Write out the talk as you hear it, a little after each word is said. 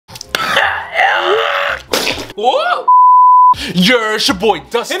Whoa! It's your boy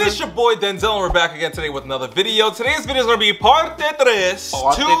Dustin. And it's your boy Denzel, and we're back again today with another video. Today's video is going to be parte 3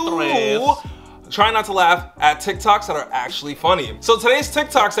 try not to laugh at TikToks that are actually funny. So today's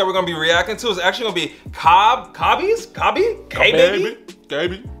TikToks that we're going to be reacting to is actually going to be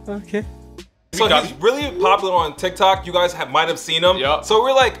K-Baby? Okay. So he's really popular on TikTok. You guys might have seen him. Yep. So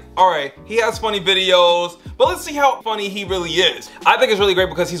we're like, all right, he has funny videos, but let's see how funny he really is. I think it's really great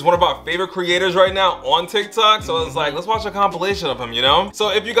because he's one of our favorite creators right now on TikTok. So it's like, let's watch a compilation of him, you know?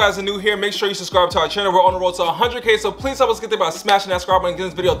 So if you guys are new here, make sure you subscribe to our channel. We're on the road to 100K, so please help us get there by smashing that subscribe button, giving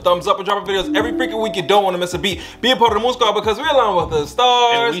this video a thumbs up, and dropping videos every freaking week. You don't want to miss a beat. Be a part of the Moon Squad because we're along with the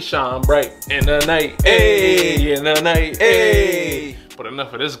stars. And we shine bright in the night. Hey, in the night. Hey. But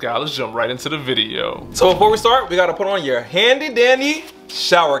enough of this guy, let's jump right into the video. So before we start, we gotta put on your handy dandy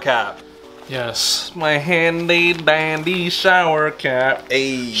shower cap. Yes, my handy dandy shower cap.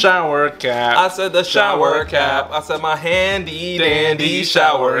 Hey. Shower cap. I said the shower cap. I said my handy dandy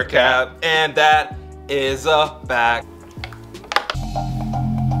shower cap. And that is a fact.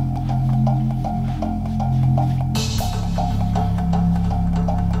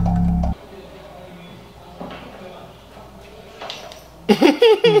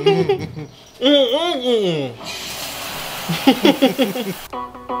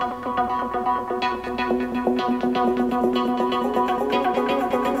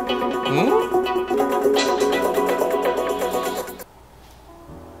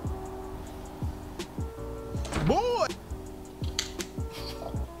 Boy.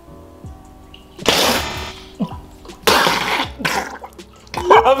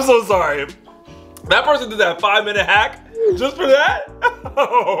 I'm so sorry. That person did that 5-minute hack just for that?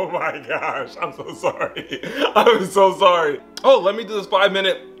 Oh my gosh, I'm so sorry. I'm so sorry. Oh, let me do this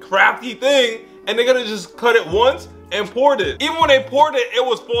 5-minute crafty thing, and they're gonna just cut it once and poured it. Even when they poured it, it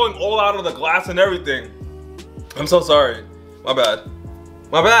was falling all out of the glass and everything. I'm so sorry. My bad.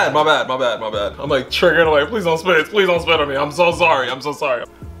 My bad, my bad, my bad, my bad. I'm like triggering away. Please don't spit it. Please don't spit on me. I'm so sorry. I'm so sorry.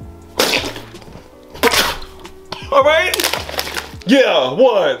 All right? Yeah,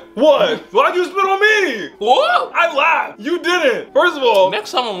 what? Why'd you spit on me? What? I laughed. You didn't. First of all.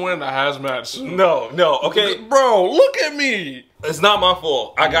 Next time I'm wearing a hazmat suit. No, okay. Bro, look at me. It's not my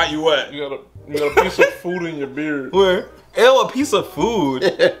fault. I got you wet. You got a piece of food in your beard. Where? Ew, a piece of food.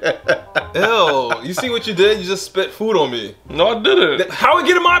 Ew, you see what you did? You just spit food on me. No, I didn't. How did it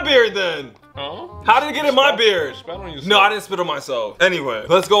get in my beard then? Huh? How did it get in my beard? Spat on yourself. No, I didn't spit on myself. Anyway,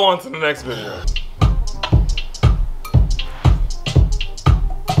 let's go on to the next video.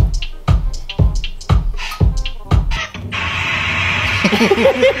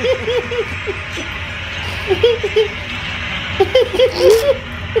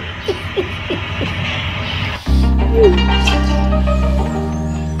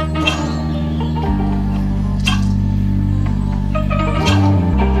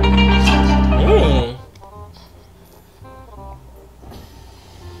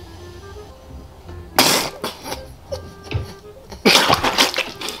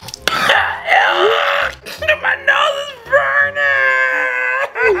 My nose is burning!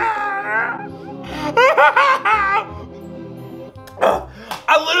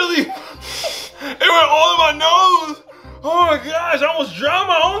 I literally, it went all in my nose. Oh my gosh, I almost drowned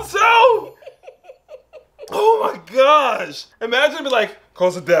my own self. Oh my gosh. Imagine be like,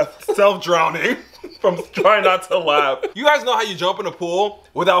 cause of death, self-drowning from trying not to laugh. You guys know how you jump in a pool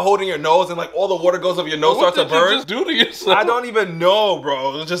without holding your nose and like all the water goes up your nose, starts to burn? What did you just do to yourself? I don't even know,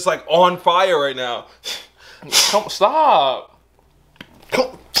 bro. It's just like on fire right now. Come, stop.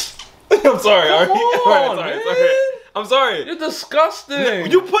 Come. I'm sorry. Come on, man. I'm sorry. You're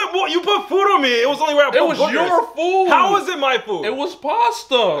disgusting. You put food on me. It was only where I put It was boogers. your food. How was it my food? It was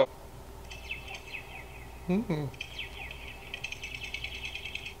pasta.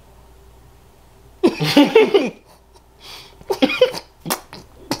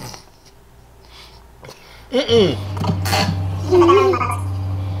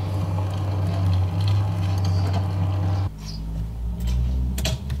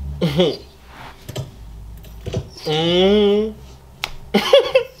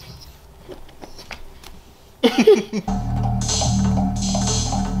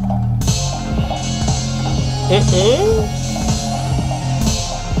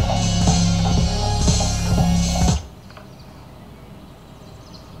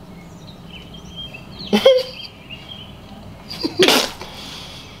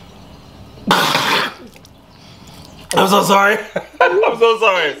 I'm so sorry. I'm so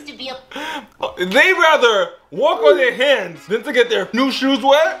sorry. They'd rather walk on their hands than to get their new shoes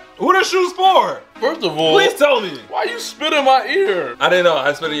wet. Who are the shoes for? First of all, please tell me. Why you spit in my ear? I didn't know.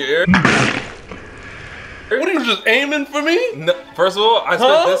 I spit in your ear. What are you just aiming for me? No, first of all, I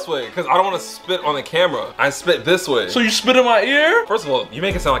spit this way because I don't want to spit on the camera. I spit this way. So you spit in my ear? First of all, you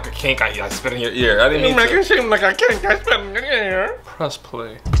make it sound like a kink. I spit in your ear. I didn't mean to. You make it seem like a kink. I spit in your ear. Press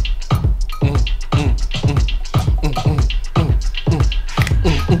play.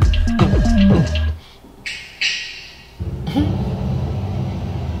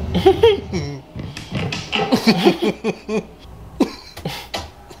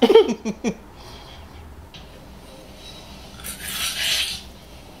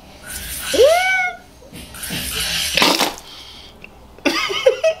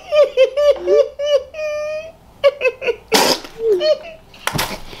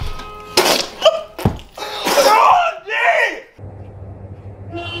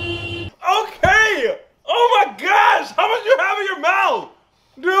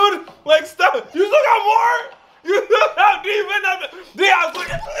 Dude, like stop. You still got more? You still got deep in that.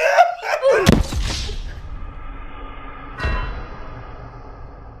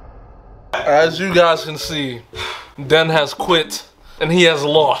 As you guys can see, Den has quit and he has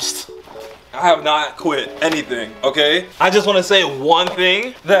lost. I have not quit anything, okay? I just want to say one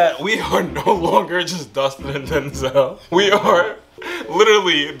thing, that we are no longer just Dustin and Denzel. We are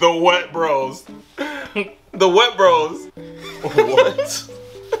literally the wet bros. The wet bros. What?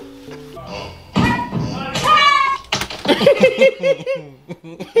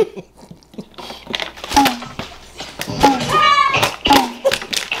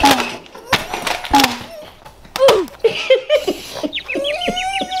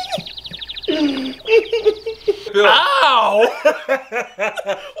 Ow!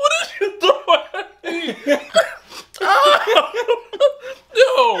 What did you throw at me? Ow!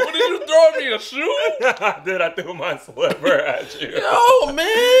 Yo, what did you throw at me? A shoe? I did. I threw my slipper at you. Yo, man.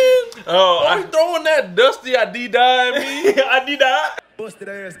 Oh, I'm throwing that dusty Adidas at me. Adidas. Busted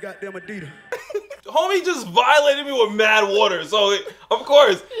ass goddamn Adidas. Homie just violated me with mad water, so of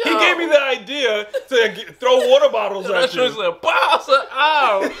course he gave me the idea to throw water bottles at you. Said, "Pow!" I said,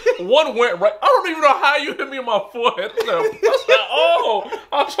 "Ow!" One went right. I don't even know how you hit me in my forehead. I said, "Oh!"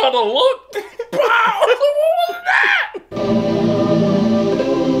 I'm trying to look. Pow! I said, "What was that?"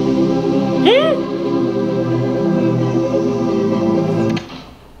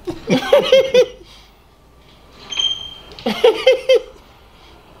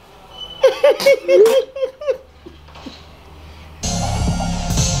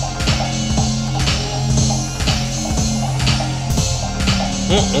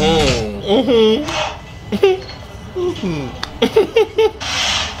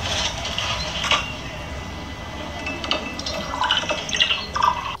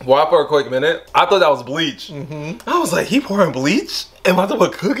 Well, for a quick minute, I thought that was bleach. I was like, he pouring bleach? Am I to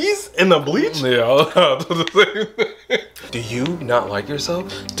put cookies in the bleach? Yeah, I'll do the same thing. Do you not like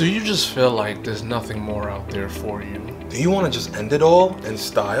yourself? Do you just feel like there's nothing more out there for you? Do you want to just end it all in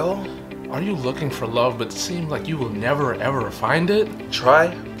style? Are you looking for love but seem like you will never ever find it?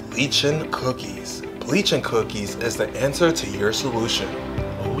 Try bleaching cookies. Bleaching cookies is the answer to your solution.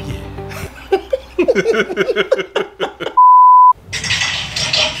 Oh yeah.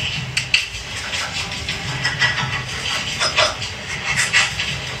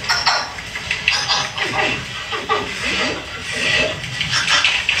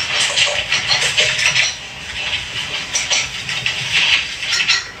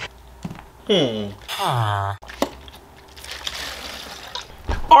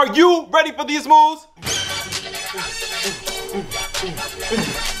 Are you ready for these moves?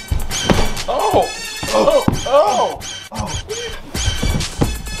 Oh! Oh! Oh!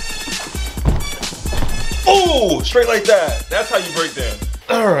 Oh! Straight like that. That's how you break dance.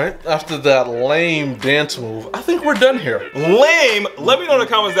 Alright, after that lame dance move, I think we're done here. Lame? Let me know in the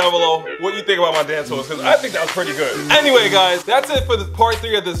comments down below what you think about my dance moves, because I think that was pretty good. Anyway, guys, that's it for this part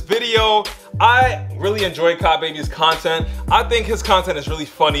 3 of this video. I really enjoy Cop Baby's content. I think his content is really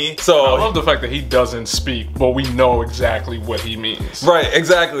funny. So I love the fact that he doesn't speak, but we know exactly what he means. Right,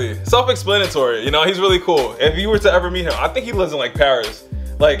 exactly. Self-explanatory, you know, he's really cool. If you were to ever meet him, I think he lives in like Paris.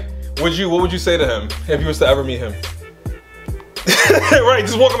 Like, what would you say to him if you was to ever meet him? Right,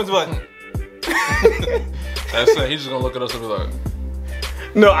 just walk up and be like, That's it, he's just gonna look at us and be like,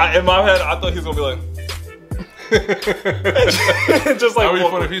 no, in my head, I thought he was gonna be like, just like, that'd be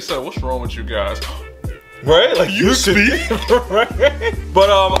funny if he said, "What's wrong with you guys?" Right? Like you speak. Right? But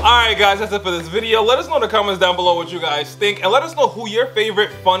alright guys, that's it for this video. Let us know in the comments down below what you guys think. And let us know who your favorite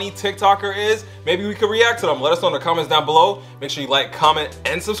funny TikToker is. Maybe we could react to them. Let us know in the comments down below. Make sure you like, comment,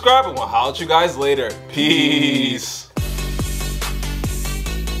 and subscribe. And we'll holler at you guys later. Peace.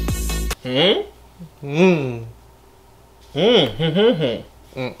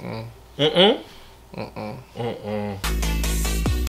 Mm-mm.